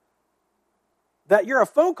 That you're a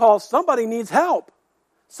phone call, somebody needs help.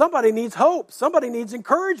 Somebody needs hope. Somebody needs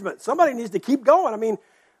encouragement. Somebody needs to keep going. I mean,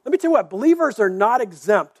 let me tell you what, believers are not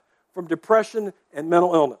exempt from depression and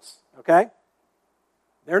mental illness, okay?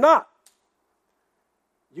 They're not.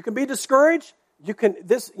 You can be discouraged.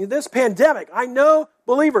 This pandemic, I know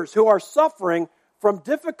believers who are suffering from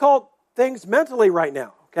difficult things mentally right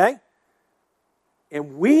now, okay?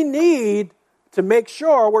 And we need to make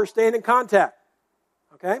sure we're staying in contact,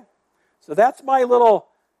 okay? So that's my little,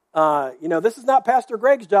 this is not Pastor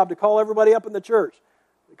Greg's job to call everybody up in the church,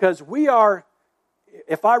 because we are,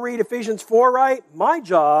 if I read Ephesians 4 right, my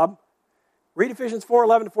job, read Ephesians 4,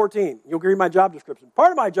 11 to 14. You'll read my job description.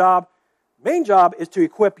 Part of my job, main job, is to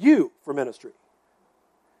equip you for ministry.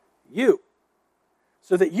 You.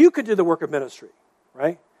 So that you could do the work of ministry,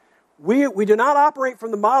 right? We do not operate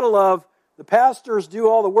from the model of the pastors do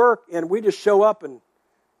all the work and we just show up and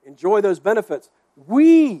enjoy those benefits.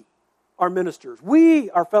 We are ministers. We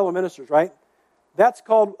are fellow ministers, right? That's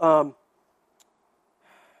called,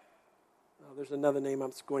 There's another name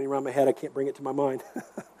I'm going around my head. I can't bring it to my mind.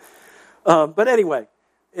 But anyway,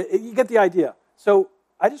 you get the idea. So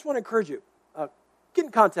I just want to encourage you, get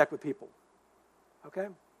in contact with people. Okay?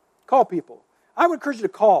 Call people. I would encourage you to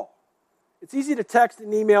call. It's easy to text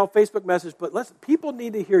and email, Facebook message, but listen, people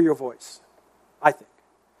need to hear your voice, I think.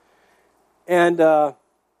 And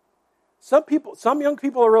some young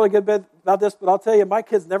people are really good about this, but I'll tell you, my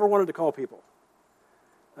kids never wanted to call people.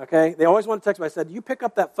 Okay? They always want to text me. I said, you pick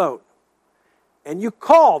up that phone and you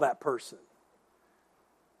call that person.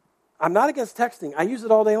 I'm not against texting. I use it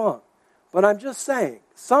all day long. But I'm just saying,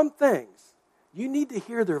 some things, you need to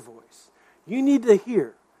hear their voice. You need to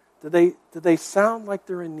hear, do they sound like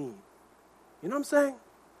they're in need? You know what I'm saying?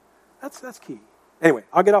 That's key. Anyway,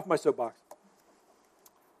 I'll get off my soapbox.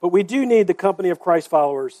 But we do need the company of Christ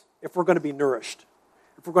followers if we're going to be nourished,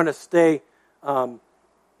 if we're going to stay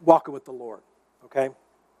walking with the Lord. Okay?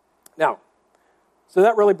 Now, so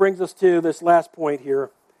that really brings us to this last point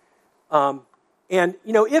here. And,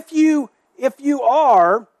 if you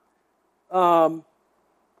are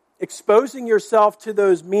exposing yourself to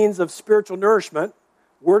those means of spiritual nourishment,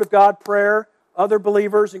 Word of God, prayer, other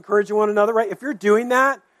believers, encouraging one another, right? If you're doing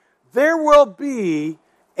that, there will be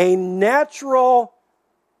a natural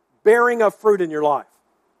bearing of fruit in your life.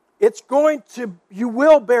 You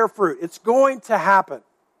will bear fruit. It's going to happen,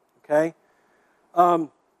 okay?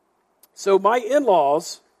 So my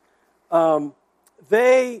in-laws, when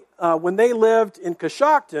they lived in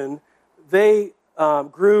Coshocton, they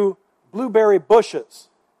grew blueberry bushes.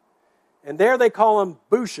 And there they call them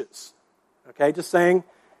bushes. Okay, just saying,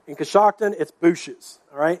 in Coshocton, it's bushes.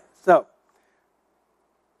 All right? So,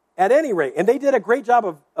 at any rate, and they did a great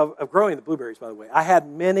job of growing the blueberries, by the way. I had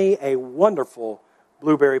many a wonderful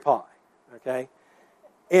blueberry pie. Okay?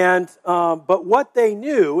 And, but what they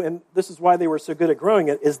knew, and this is why they were so good at growing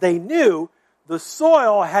it, is they knew the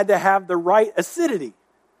soil had to have the right acidity.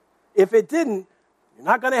 If it didn't, you're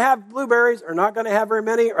not going to have blueberries, or not going to have very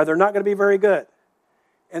many, or they're not going to be very good.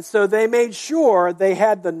 And so they made sure they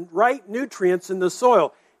had the right nutrients in the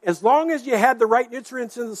soil. As long as you had the right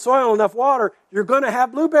nutrients in the soil and enough water, you're going to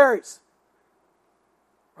have blueberries.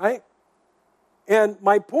 Right? And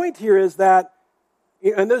my point here is that,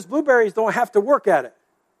 and those blueberries don't have to work at it.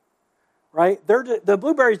 Right? The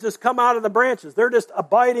blueberries just come out of the branches. They're just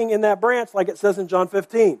abiding in that branch like it says in John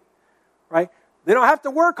 15. Right? They don't have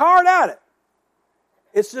to work hard at it.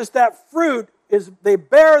 It's just that fruit they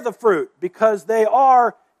bear the fruit because they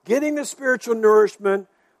are getting the spiritual nourishment.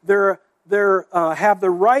 They have the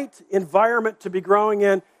right environment to be growing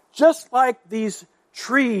in, just like these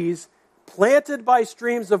trees planted by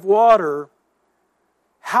streams of water,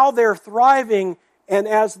 how they're thriving. And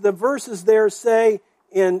as the verses there say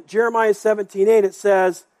in Jeremiah 17:8, it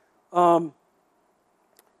says,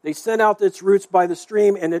 they send out its roots by the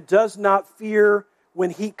stream, and it does not fear when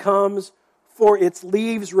heat comes, for its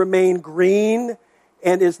leaves remain green,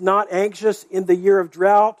 and is not anxious in the year of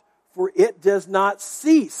drought, for it does not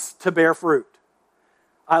cease to bear fruit.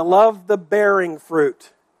 I love the bearing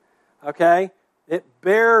fruit. Okay? It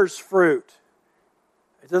bears fruit.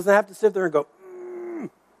 It doesn't have to sit there and go,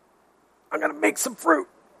 I'm going to make some fruit.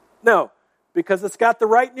 No, because it's got the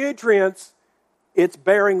right nutrients, it's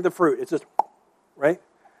bearing the fruit. It's just, right?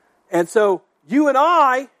 And so you and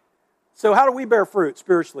I, so how do we bear fruit,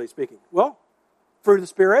 spiritually speaking? Well, fruit of the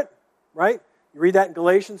Spirit, right? You read that in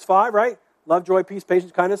Galatians 5, right? Love, joy, peace,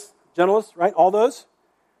 patience, kindness, gentleness, right? All those.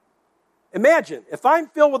 Imagine, if I'm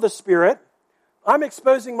filled with the Spirit, I'm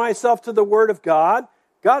exposing myself to the Word of God,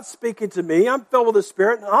 God's speaking to me, I'm filled with the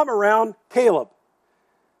Spirit, and I'm around Caleb.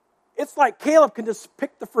 It's like Caleb can just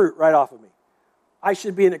pick the fruit right off of me. I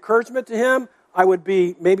should be an encouragement to him. I would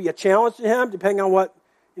be maybe a challenge to him, depending on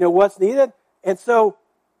what's needed. And so,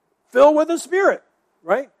 fill with the Spirit,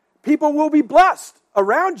 right? People will be blessed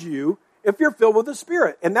around you if you're filled with the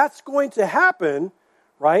Spirit. And that's going to happen,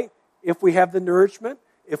 right, if we have the nourishment,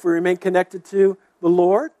 if we remain connected to the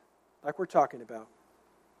Lord, like we're talking about.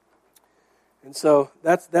 And so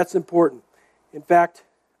that's important. In fact,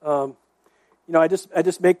 I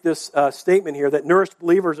just make this statement here that nourished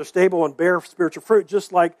believers are stable and bear spiritual fruit,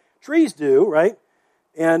 just like trees do, right?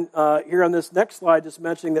 And here on this next slide, just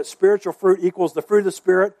mentioning that spiritual fruit equals the fruit of the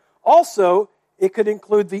Spirit. Also, it could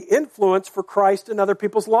include the influence for Christ in other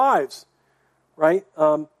people's lives, right?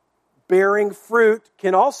 Bearing fruit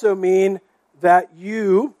can also mean that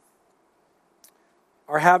you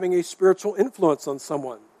are having a spiritual influence on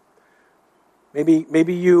someone.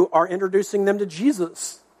 Maybe you are introducing them to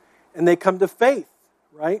Jesus, and they come to faith,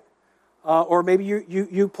 right? Or maybe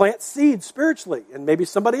you plant seeds spiritually, and maybe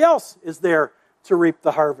somebody else is there to reap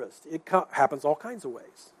the harvest. It happens all kinds of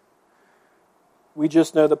ways. We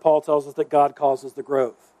just know that Paul tells us that God causes the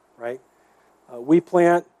growth, right? We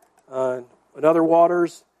plant in other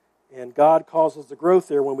waters, and God causes the growth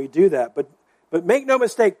there when we do that. But make no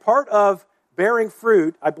mistake, part of bearing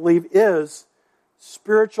fruit, I believe, is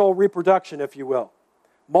spiritual reproduction, if you will.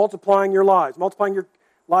 Multiplying your lives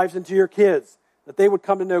into your kids, that they would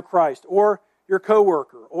come to know Christ, or your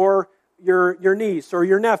coworker, or your niece, or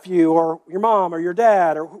your nephew, or your mom, or your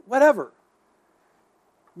dad, or whatever.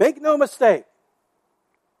 Make no mistake,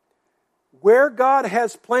 where God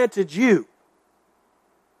has planted you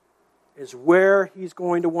is where He's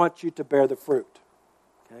going to want you to bear the fruit.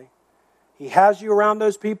 Okay? He has you around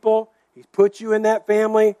those people. He's put you in that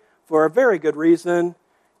family for a very good reason.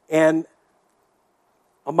 And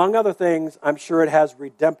among other things, I'm sure it has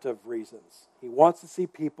redemptive reasons. He wants to see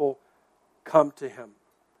people come to Him,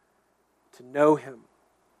 to know Him.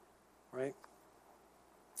 Right?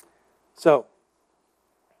 So,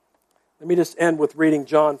 let me just end with reading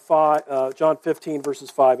John 15,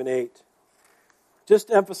 verses 5 and 8.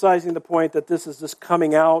 Just emphasizing the point that this is this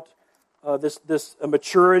coming out, this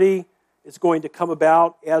maturity is going to come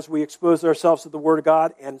about as we expose ourselves to the Word of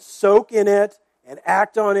God and soak in it and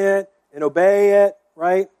act on it and obey it,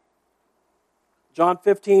 right? John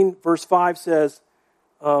 15, verse 5 says,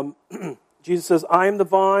 Jesus says, I am the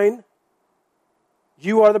vine,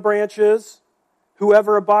 you are the branches.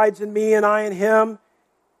 Whoever abides in me and I in him,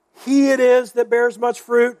 he it is that bears much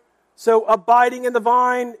fruit. So abiding in the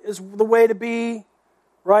vine is the way to be,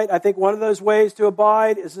 right? I think one of those ways to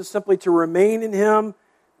abide is just simply to remain in Him,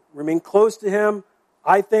 remain close to Him.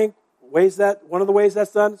 I think one of the ways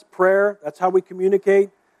that's done is prayer. That's how we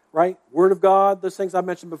communicate, right? Word of God, those things I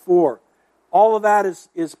mentioned before. All of that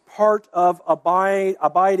is part of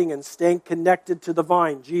abiding and staying connected to the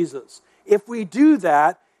vine, Jesus. If we do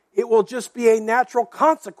that, it will just be a natural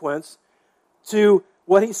consequence to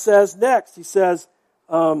what He says next. He says,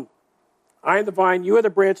 I am the vine, you are the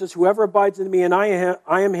branches, whoever abides in me and I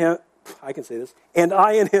am him, I can say this, and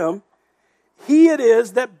I in him, he it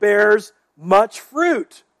is that bears much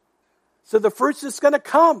fruit. So the fruit's just going to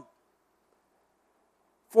come.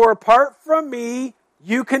 For apart from me,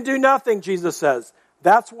 you can do nothing, Jesus says.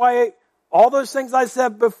 That's why all those things I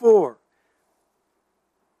said before.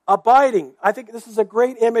 Abiding, I think this is a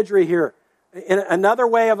great imagery here. And another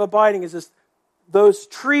way of abiding is this, those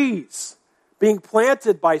trees being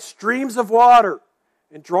planted by streams of water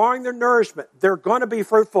and drawing their nourishment. They're going to be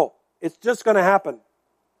fruitful. It's just going to happen.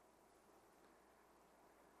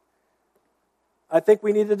 I think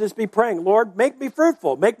we need to just be praying, Lord, make me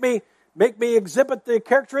fruitful. Make me exhibit the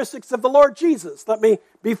characteristics of the Lord Jesus. Let me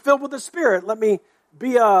be filled with the Spirit. Let me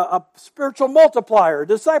be a spiritual multiplier,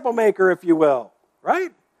 disciple maker, if you will.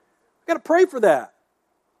 Right? We've got to pray for that.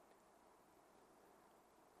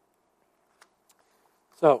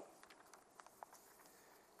 So,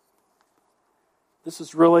 This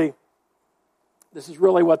is really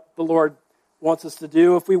what the Lord wants us to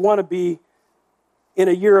do. If we want to be in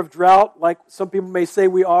a year of drought, like some people may say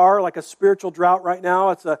we are, like a spiritual drought right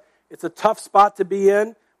now, it's a tough spot to be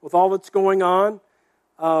in with all that's going on.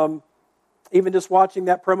 Even just watching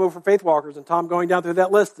that promo for Faith Walkers and Tom going down through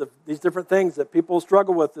that list of these different things that people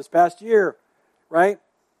struggle with this past year, right?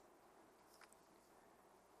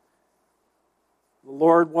 The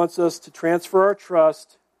Lord wants us to transfer our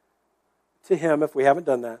trust to Him if we haven't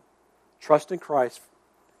done that. Trust in Christ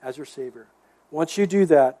as your Savior. Once you do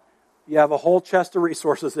that, you have a whole chest of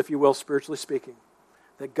resources, if you will, spiritually speaking,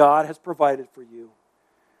 that God has provided for you.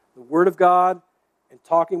 The Word of God and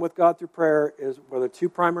talking with God through prayer were the two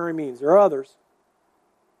primary means. There are others.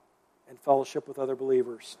 And fellowship with other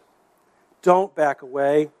believers. Don't back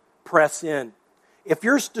away. Press in. If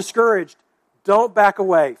you're discouraged, don't back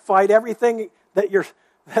away. Fight everything that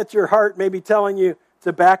your heart may be telling you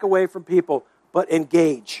to back away from people, but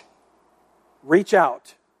engage. Reach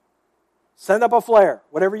out. Send up a flare,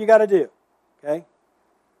 whatever you got to do. Okay?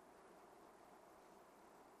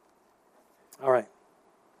 All right.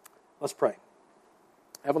 Let's pray.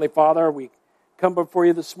 Heavenly Father, we come before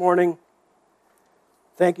you this morning.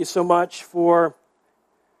 Thank you so much for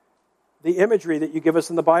the imagery that you give us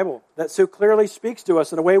in the Bible that so clearly speaks to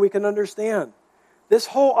us in a way we can understand. This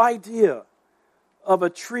whole idea of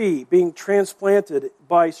a tree being transplanted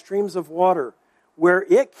by streams of water where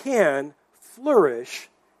it can flourish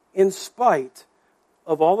in spite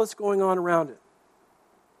of all that's going on around it.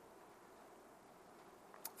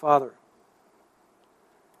 Father,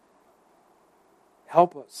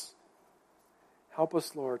 help us. Help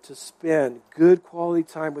us, Lord, to spend good quality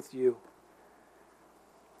time with you.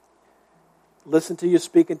 Listen to you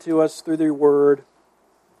speaking to us through your word,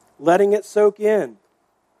 letting it soak in,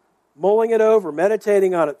 mulling it over,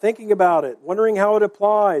 meditating on it, thinking about it, wondering how it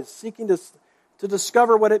applies, seeking to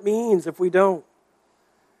discover what it means if we don't,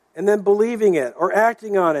 and then believing it or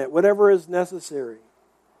acting on it, whatever is necessary.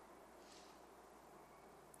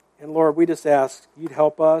 And Lord, we just ask you'd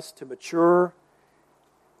help us to mature,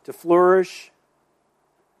 to flourish,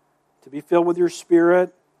 to be filled with your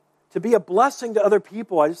Spirit, to be a blessing to other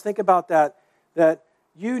people. I just think about that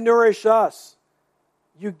you nourish us.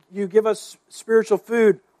 You give us spiritual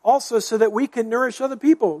food also so that we can nourish other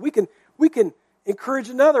people. We can encourage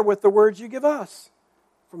another with the words you give us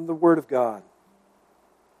from the Word of God.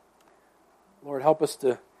 Lord,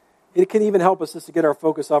 it can even help us just to get our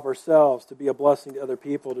focus off ourselves, to be a blessing to other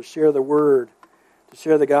people, to share the Word, to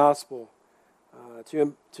share the gospel,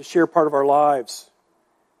 to share part of our lives.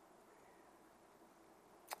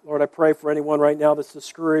 Lord, I pray for anyone right now that's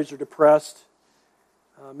discouraged or depressed,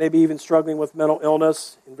 maybe even struggling with mental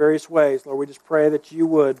illness in various ways. Lord, we just pray that you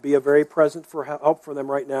would be a very present for help for them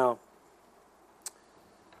right now.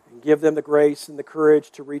 And give them the grace and the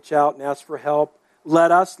courage to reach out and ask for help.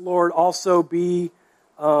 Let us, Lord, also be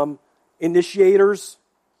initiators,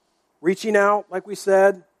 reaching out, like we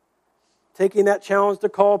said, taking that challenge to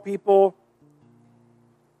call people.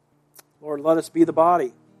 Lord, let us be the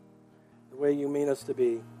body, the way you mean us to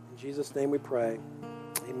be. In Jesus' name we pray.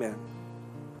 Amen.